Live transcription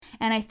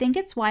And I think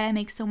it's why I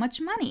make so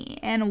much money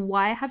and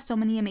why I have so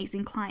many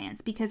amazing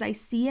clients, because I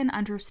see and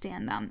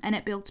understand them, and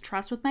it builds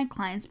trust with my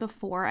clients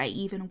before I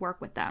even work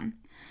with them.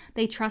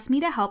 They trust me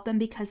to help them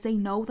because they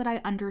know that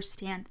I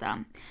understand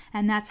them.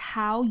 And that's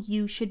how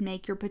you should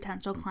make your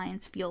potential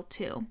clients feel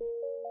too.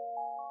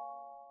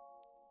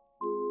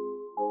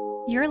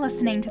 You're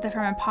listening to the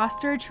From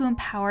Imposter to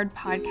Empowered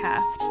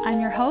podcast.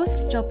 I'm your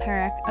host, Jill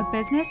Perrick, a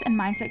business and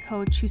mindset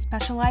coach who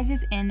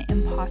specializes in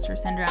imposter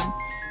syndrome.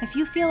 If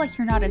you feel like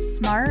you're not as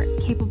smart,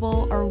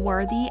 capable, or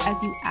worthy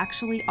as you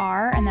actually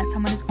are, and that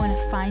someone is going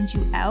to find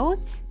you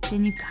out,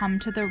 then you've come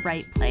to the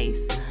right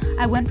place.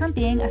 I went from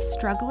being a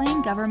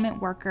struggling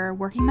government worker,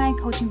 working my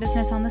coaching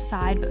business on the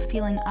side, but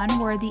feeling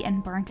unworthy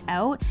and burnt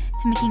out,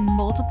 to making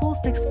multiple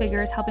six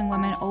figures helping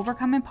women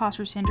overcome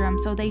imposter syndrome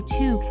so they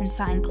too can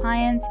sign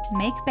clients,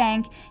 make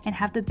bank, and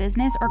have the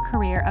business or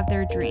career of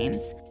their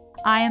dreams.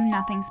 I am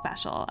nothing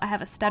special. I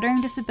have a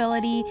stuttering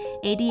disability,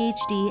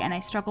 ADHD, and I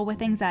struggle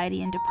with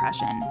anxiety and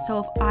depression. So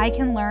if I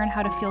can learn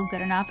how to feel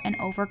good enough and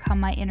overcome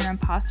my inner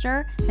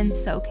imposter, then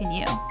so can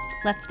you.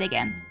 Let's dig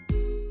in.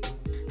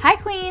 Hi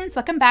queens,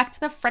 welcome back to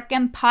the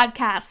frickin'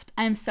 podcast.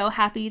 I'm so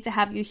happy to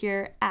have you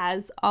here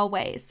as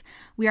always.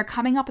 We are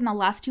coming up in the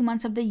last 2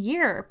 months of the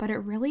year, but it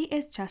really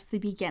is just the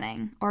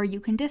beginning. Or you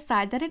can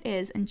decide that it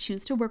is and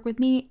choose to work with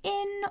me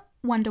in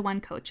one-to-one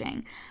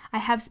coaching. I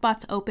have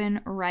spots open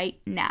right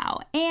now.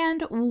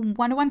 And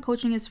one-to-one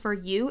coaching is for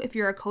you if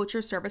you're a coach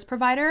or service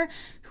provider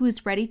who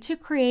is ready to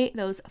create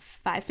those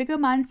 5-figure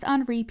months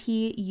on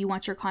repeat. You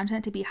want your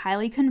content to be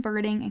highly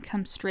converting and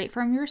come straight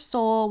from your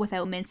soul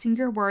without mincing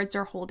your words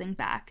or holding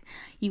back.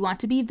 You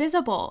want to be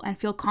visible and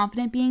feel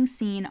confident being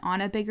seen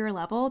on a bigger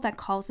level that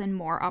calls in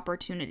more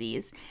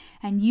opportunities.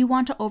 And you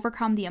want to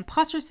overcome the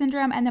imposter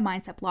syndrome and the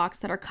mindset blocks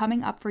that are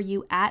coming up for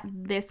you at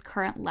this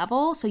current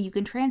level so you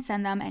can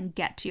transcend them and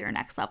get to your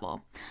next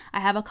level. I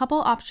have a couple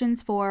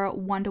options for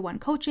one-to-one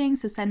coaching,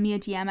 so send me a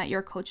DM at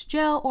your coach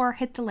Jill or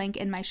hit the link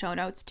in my show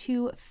notes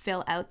to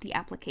fill out the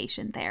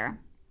application there.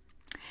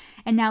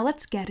 And now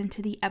let's get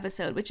into the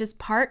episode, which is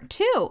part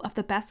 2 of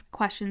the best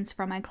questions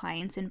from my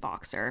clients in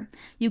Voxer.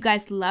 You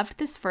guys loved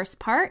this first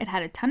part. It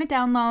had a ton of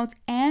downloads,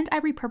 and I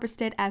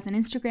repurposed it as an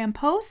Instagram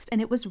post, and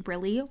it was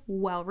really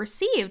well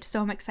received.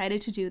 So I'm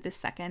excited to do the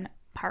second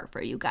part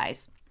for you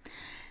guys.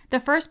 The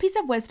first piece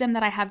of wisdom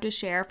that I have to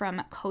share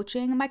from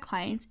coaching my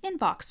clients in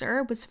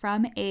Voxer was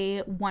from a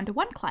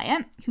one-to-one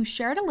client who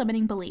shared a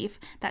limiting belief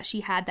that she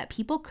had that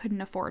people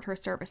couldn't afford her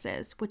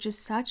services, which is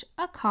such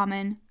a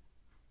common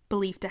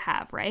belief to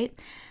have, right?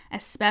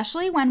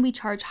 Especially when we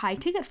charge high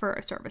ticket for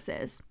our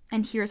services.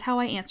 And here's how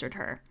I answered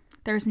her.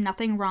 There's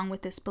nothing wrong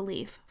with this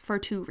belief for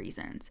 2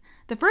 reasons.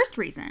 The first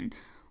reason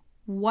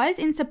was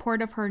in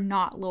support of her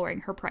not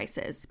lowering her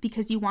prices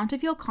because you want to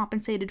feel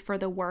compensated for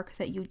the work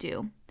that you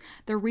do.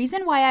 The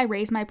reason why I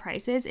raise my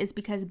prices is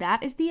because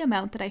that is the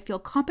amount that I feel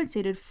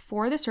compensated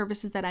for the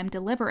services that I'm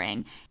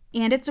delivering.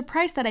 And it's a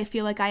price that I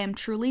feel like I am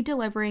truly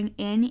delivering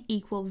in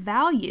equal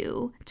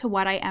value to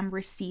what I am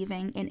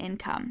receiving in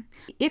income.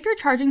 If you're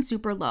charging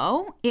super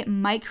low, it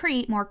might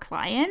create more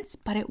clients,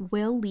 but it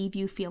will leave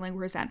you feeling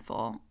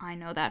resentful. I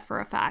know that for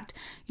a fact.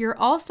 You're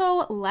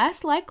also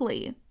less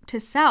likely to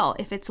sell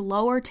if it's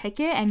lower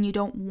ticket and you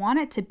don't want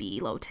it to be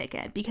low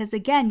ticket, because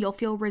again, you'll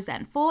feel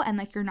resentful and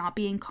like you're not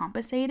being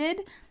compensated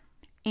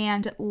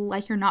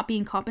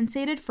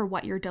for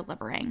what you're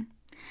delivering.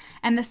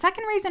 And the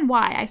second reason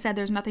why I said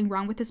there's nothing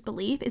wrong with this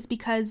belief is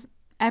because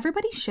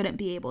everybody shouldn't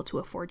be able to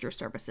afford your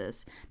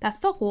services. That's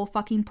the whole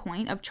fucking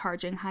point of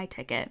charging high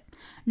ticket.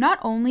 Not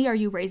only are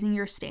you raising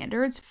your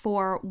standards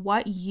for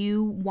what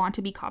you want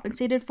to be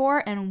compensated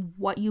for and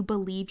what you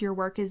believe your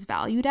work is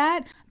valued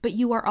at, but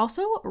you are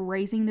also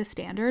raising the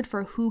standard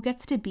for who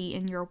gets to be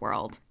in your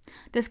world.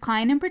 This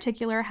client in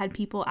particular had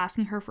people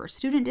asking her for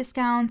student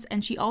discounts,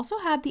 and she also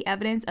had the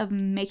evidence of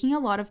making a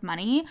lot of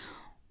money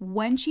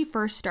when she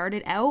first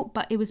started out,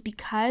 but it was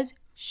because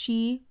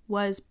she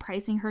was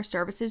pricing her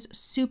services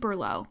super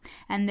low.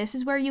 And this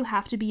is where you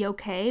have to be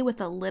okay with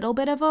a little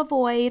bit of a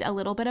void, a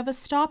little bit of a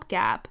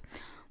stopgap,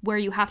 where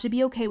you have to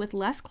be okay with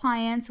less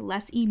clients,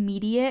 less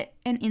immediate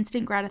and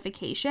instant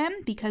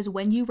gratification, because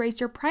when you raise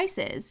your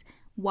prices,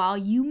 while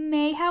you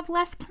may have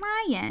less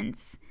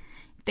clients,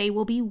 they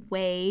will be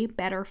way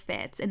better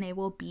fits and they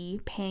will be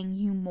paying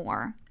you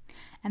more.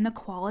 And the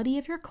quality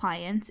of your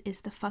clients is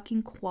the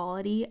fucking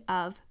quality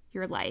of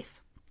your life.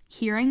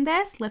 Hearing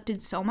this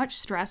lifted so much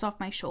stress off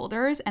my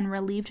shoulders and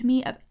relieved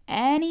me of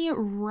any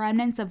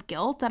remnants of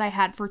guilt that I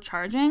had for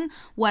charging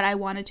what I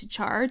wanted to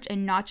charge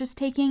and not just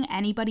taking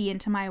anybody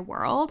into my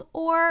world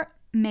or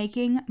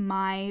making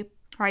my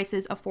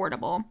prices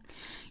affordable.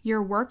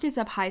 Your work is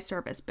of high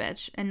service,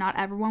 bitch, and not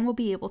everyone will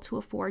be able to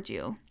afford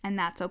you, and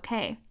that's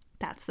okay.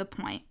 That's the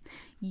point.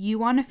 You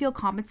want to feel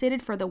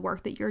compensated for the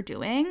work that you're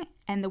doing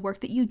and the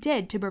work that you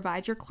did to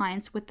provide your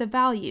clients with the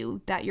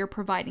value that you're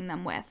providing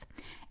them with.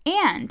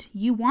 And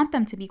you want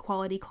them to be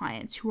quality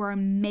clients who are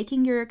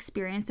making your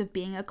experience of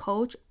being a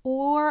coach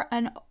or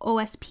an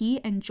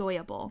OSP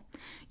enjoyable.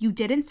 You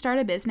didn't start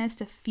a business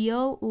to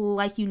feel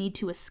like you need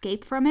to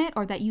escape from it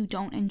or that you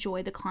don't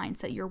enjoy the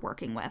clients that you're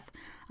working with.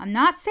 I'm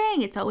not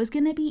saying it's always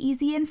going to be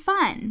easy and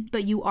fun,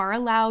 but you are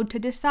allowed to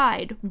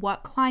decide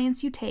what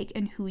clients you take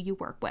and who you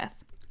work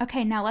with.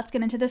 Okay, now let's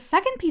get into the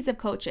second piece of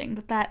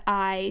coaching that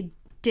I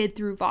did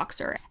through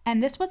Voxer.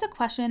 And this was a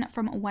question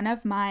from one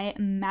of my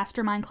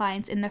mastermind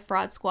clients in the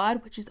Fraud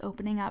Squad, which is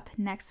opening up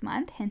next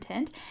month, hint,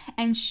 hint.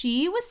 And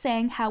she was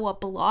saying how a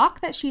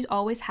block that she's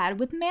always had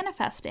with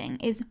manifesting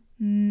is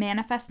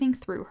manifesting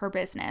through her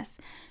business.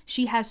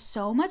 She has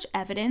so much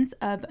evidence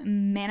of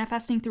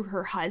manifesting through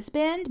her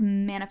husband,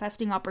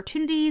 manifesting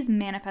opportunities,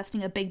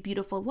 manifesting a big,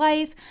 beautiful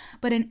life,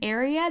 but an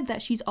area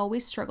that she's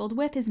always struggled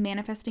with is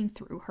manifesting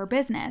through her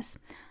business.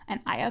 And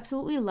I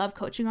absolutely love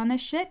coaching on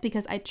this shit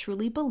because I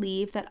truly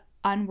believe that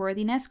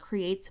unworthiness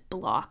creates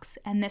blocks.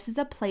 And this is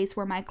a place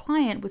where my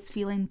client was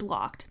feeling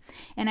blocked.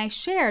 And I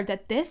shared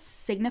that this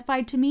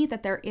signified to me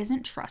that there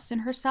isn't trust in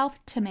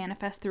herself to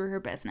manifest through her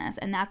business.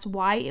 And that's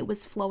why it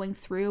was flowing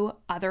through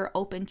other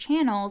open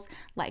channels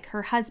like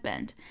her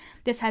husband.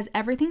 This has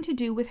everything to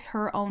do with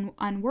her own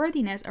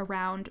unworthiness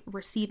around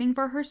receiving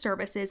for her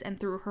services and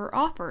through her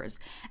offers,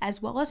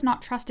 as well as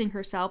not trusting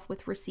herself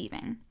with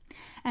receiving.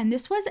 And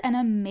this was an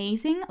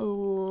amazing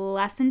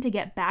lesson to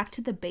get back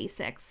to the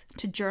basics,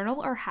 to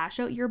journal or hash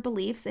out your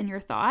beliefs and your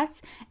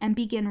thoughts and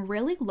begin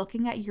really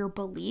looking at your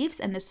beliefs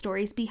and the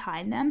stories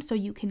behind them so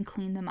you can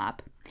clean them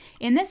up.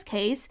 In this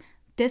case,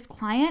 this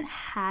client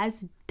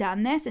has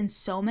done this in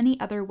so many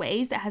other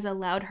ways that has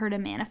allowed her to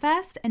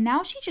manifest, and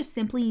now she just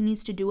simply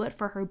needs to do it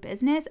for her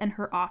business and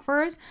her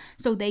offers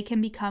so they can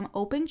become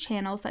open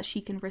channels that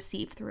she can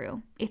receive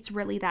through. It's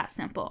really that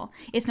simple.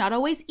 It's not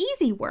always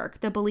easy work,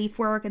 the belief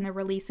work and the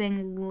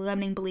releasing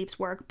limiting beliefs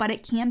work, but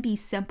it can be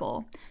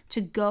simple to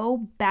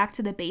go back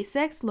to the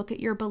basics, look at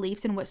your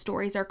beliefs and what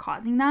stories are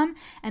causing them,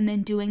 and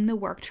then doing the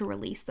work to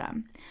release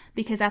them.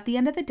 Because at the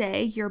end of the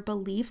day, your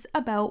beliefs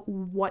about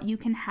what you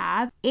can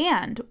have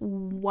and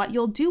what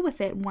you'll do with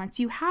it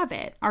once you have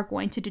it are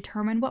going to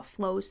determine what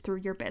flows through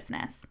your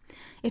business.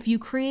 If you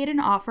create an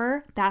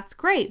offer, that's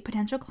great.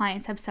 Potential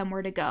clients have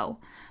somewhere to go.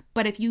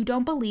 But if you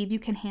don't believe you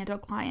can handle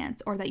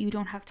clients, or that you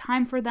don't have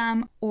time for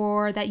them,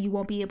 or that you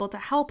won't be able to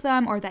help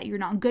them, or that you're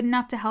not good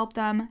enough to help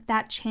them,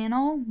 that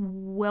channel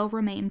will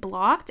remain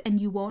blocked and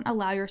you won't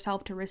allow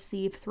yourself to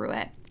receive through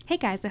it. Hey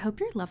guys, I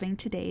hope you're loving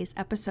today's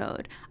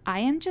episode. I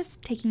am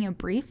just taking a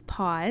brief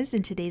pause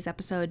in today's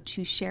episode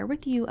to share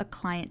with you a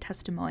client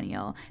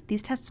testimonial.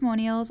 These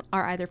testimonials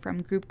are either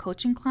from group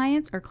coaching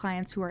clients or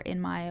clients who are in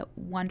my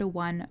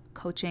one-to-one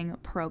coaching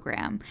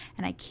program.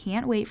 And I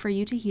can't wait for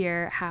you to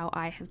hear how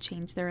I have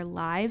changed their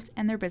lives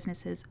and their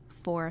businesses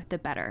for the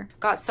better.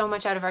 Got so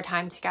much out of our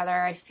time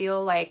together. I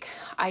feel like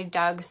I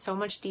dug so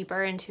much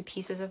deeper into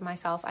pieces of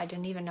myself I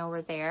didn't even know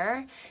were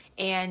there.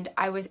 And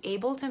I was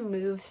able to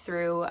move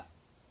through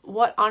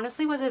what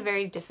honestly was a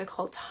very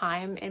difficult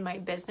time in my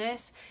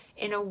business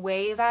in a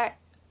way that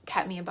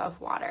kept me above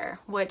water,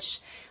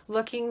 which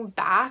looking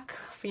back,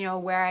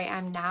 where I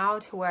am now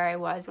to where I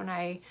was when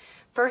I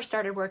first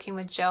started working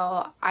with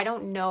Jill, I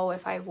don't know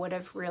if I would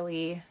have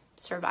really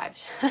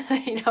survived,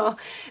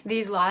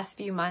 these last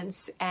few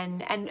months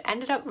and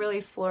ended up really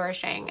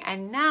flourishing.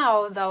 And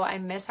now, though I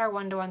miss our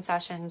one-to-one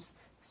sessions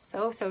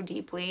so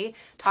deeply,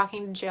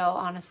 talking to Jill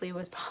honestly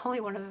was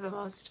probably one of the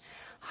most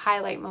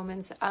highlight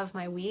moments of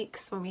my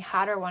weeks when we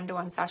had our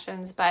one-to-one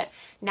sessions. But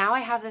now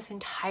I have this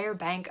entire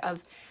bank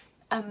of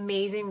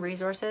amazing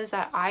resources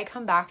that I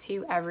come back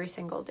to every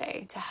single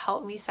day to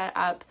help me set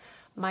up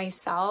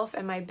myself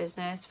and my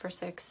business for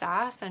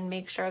success and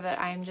make sure that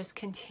I'm just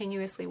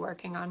continuously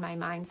working on my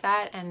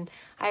mindset. And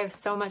I have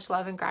so much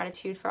love and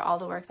gratitude for all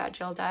the work that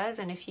Jill does.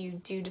 And if you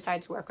do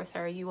decide to work with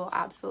her, you will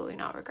absolutely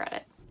not regret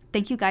it.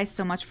 Thank you guys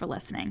so much for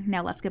listening.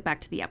 Now let's get back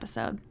to the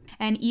episode.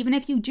 And even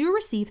if you do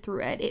receive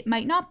through it, it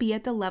might not be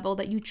at the level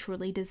that you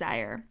truly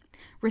desire.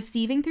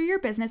 Receiving through your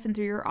business and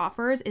through your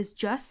offers is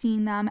just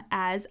seeing them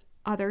as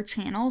other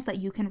channels that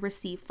you can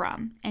receive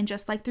from. And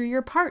just like through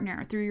your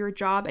partner, through your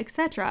job,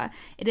 etc.,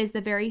 it is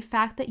the very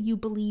fact that you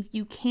believe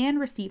you can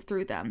receive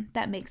through them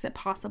that makes it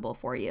possible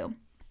for you.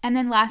 And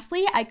then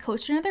lastly, I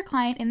coached another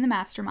client in the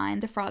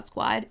mastermind, the Fraud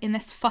Squad, in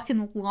this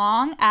fucking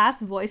long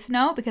ass voice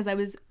note because I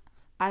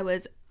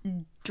was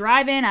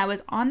driving. I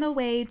was on the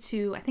way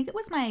to, I think it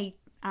was my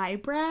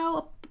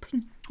eyebrow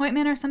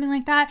appointment or something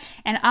like that.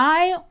 And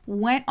I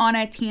went on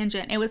a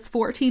tangent. It was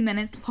 14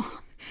 minutes long.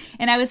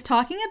 And I was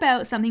talking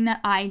about something that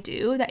I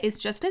do that is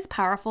just as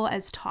powerful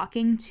as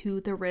talking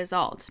to the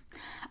result.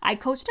 I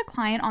coached a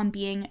client on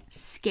being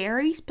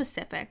scary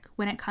specific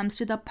when it comes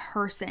to the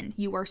person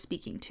you are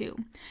speaking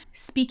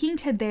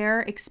to their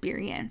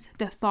experience,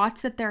 the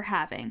thoughts that they're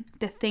having,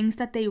 the things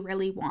that they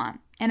really want.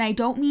 And I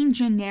don't mean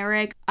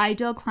generic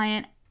ideal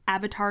client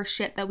avatar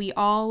shit that we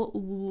all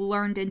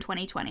learned in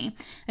 2020.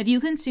 If you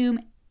consume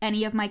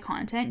any of my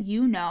content,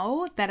 you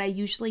know that I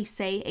usually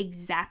say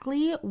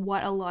exactly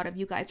what a lot of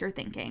you guys are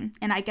thinking.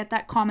 And I get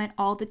that comment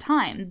all the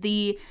time.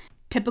 The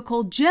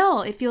typical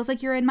Jill, it feels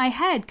like you're in my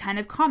head kind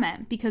of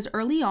comment, because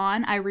early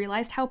on I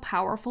realized how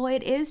powerful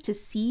it is to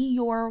see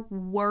your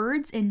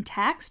words in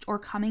text or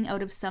coming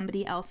out of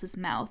somebody else's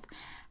mouth.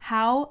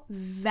 How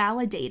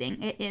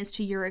validating it is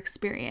to your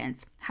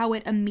experience, how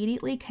it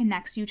immediately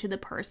connects you to the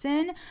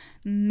person,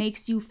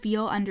 makes you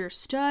feel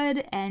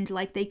understood and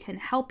like they can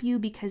help you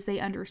because they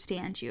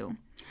understand you.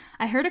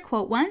 I heard a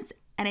quote once,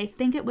 and I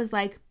think it was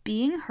like,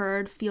 being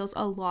heard feels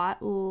a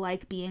lot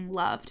like being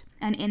loved.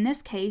 And in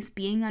this case,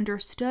 being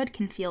understood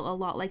can feel a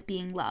lot like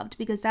being loved,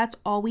 because that's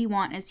all we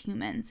want as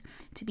humans,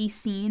 to be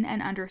seen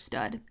and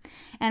understood.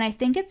 And I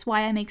think it's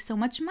why I make so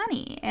much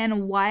money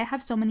and why I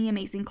have so many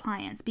amazing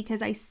clients,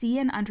 because I see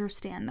and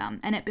understand them,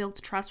 and it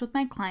builds trust with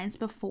my clients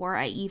before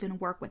I even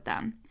work with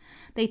them.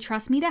 They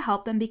trust me to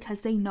help them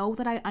because they know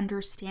that I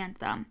understand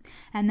them.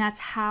 And that's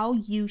how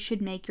you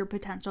should make your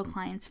potential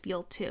clients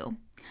feel too.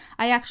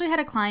 I actually had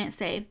a client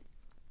say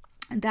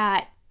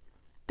that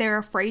they're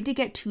afraid to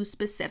get too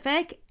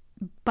specific,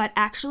 but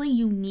actually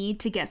you need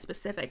to get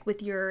specific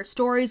with your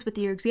stories, with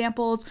your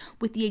examples,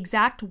 with the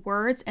exact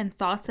words and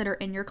thoughts that are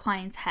in your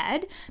client's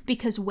head,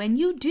 because when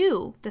you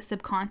do, the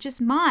subconscious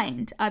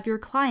mind of your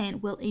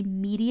client will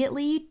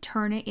immediately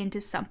turn it into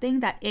something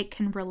that it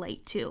can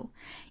relate to.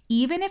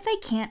 Even if they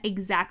can't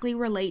exactly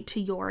relate to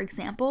your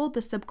example,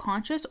 the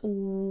subconscious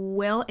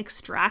will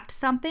extract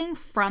something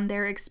from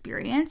their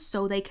experience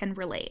so they can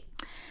relate.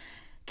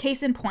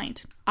 Case in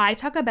point, I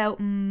talk about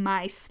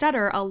my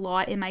stutter a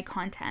lot in my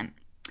content.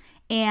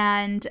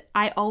 And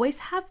I always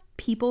have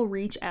people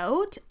reach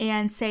out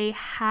and say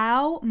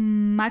how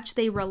much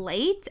they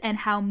relate and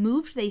how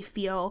moved they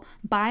feel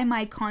by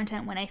my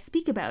content when I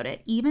speak about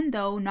it, even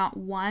though not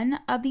one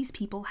of these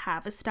people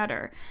have a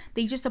stutter.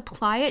 They just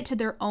apply it to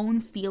their own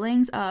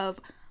feelings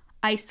of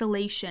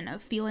isolation, of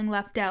feeling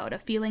left out,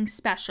 of feeling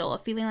special,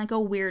 of feeling like a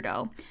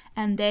weirdo,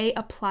 and they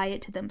apply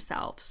it to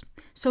themselves.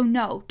 So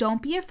no,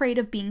 don't be afraid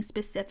of being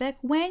specific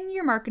when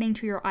you're marketing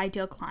to your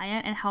ideal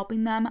client and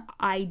helping them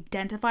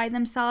identify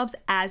themselves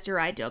as your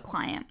ideal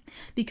client.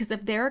 Because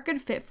if they're a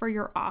good fit for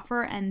your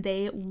offer and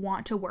they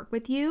want to work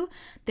with you,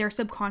 their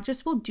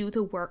subconscious will do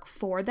the work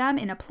for them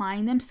in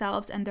applying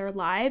themselves and their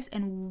lives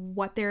and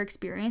what they're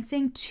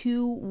experiencing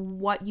to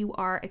what you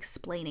are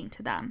explaining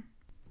to them.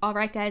 All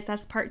right, guys,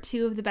 that's part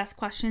 2 of the best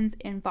questions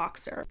in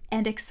Voxer.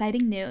 And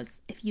exciting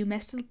news, if you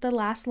missed the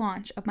last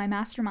launch of my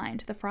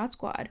mastermind, the Fraud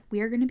Squad, we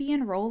are going to be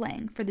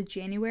enrolling for the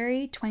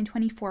January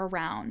 2024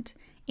 round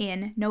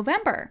in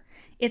November.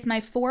 It's my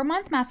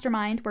 4-month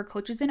mastermind where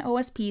coaches and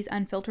OSPs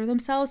unfilter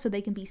themselves so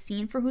they can be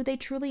seen for who they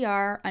truly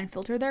are,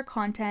 unfilter their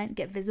content,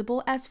 get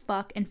visible as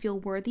fuck, and feel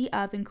worthy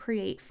of and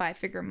create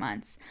 5-figure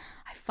months.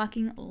 I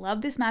fucking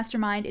love this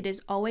mastermind. It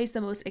is always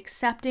the most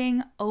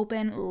accepting,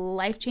 open,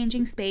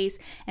 life-changing space,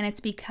 and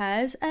it's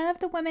because of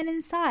the women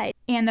inside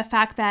and the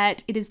fact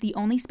that it is the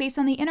only space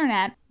on the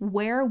internet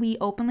where we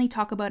openly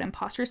talk about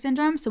imposter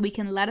syndrome so we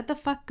can let it the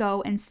fuck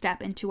go and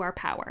step into our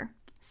power.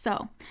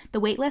 So,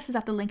 the waitlist is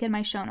at the link in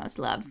my show notes,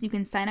 loves. You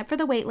can sign up for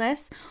the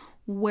waitlist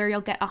where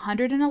you'll get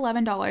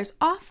 $111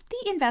 off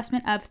the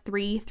investment of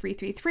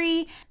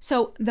 $333.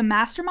 So, the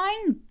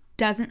mastermind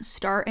doesn't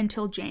start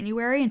until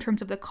January in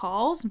terms of the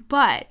calls,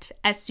 but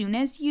as soon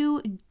as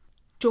you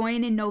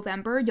join in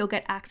November, you'll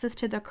get access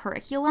to the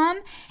curriculum,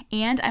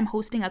 and I'm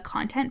hosting a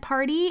content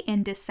party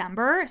in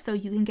December so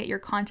you can get your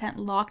content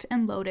locked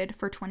and loaded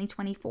for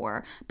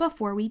 2024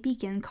 before we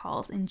begin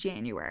calls in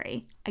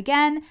January.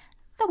 Again,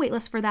 the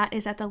waitlist for that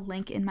is at the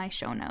link in my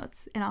show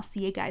notes, and I'll see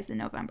you guys in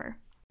November.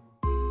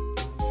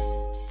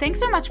 Thanks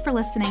so much for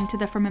listening to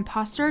the From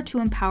Imposter to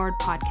Empowered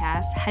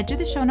podcast. Head to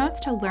the show notes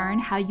to learn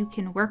how you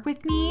can work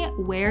with me,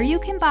 where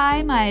you can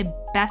buy my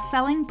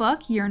best-selling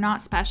book, You're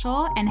Not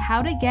Special, and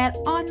how to get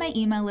on my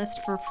email list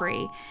for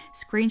free.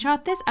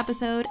 Screenshot this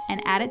episode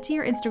and add it to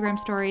your Instagram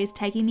stories,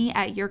 tagging me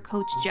at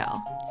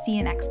YourCoachJill. See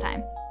you next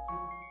time.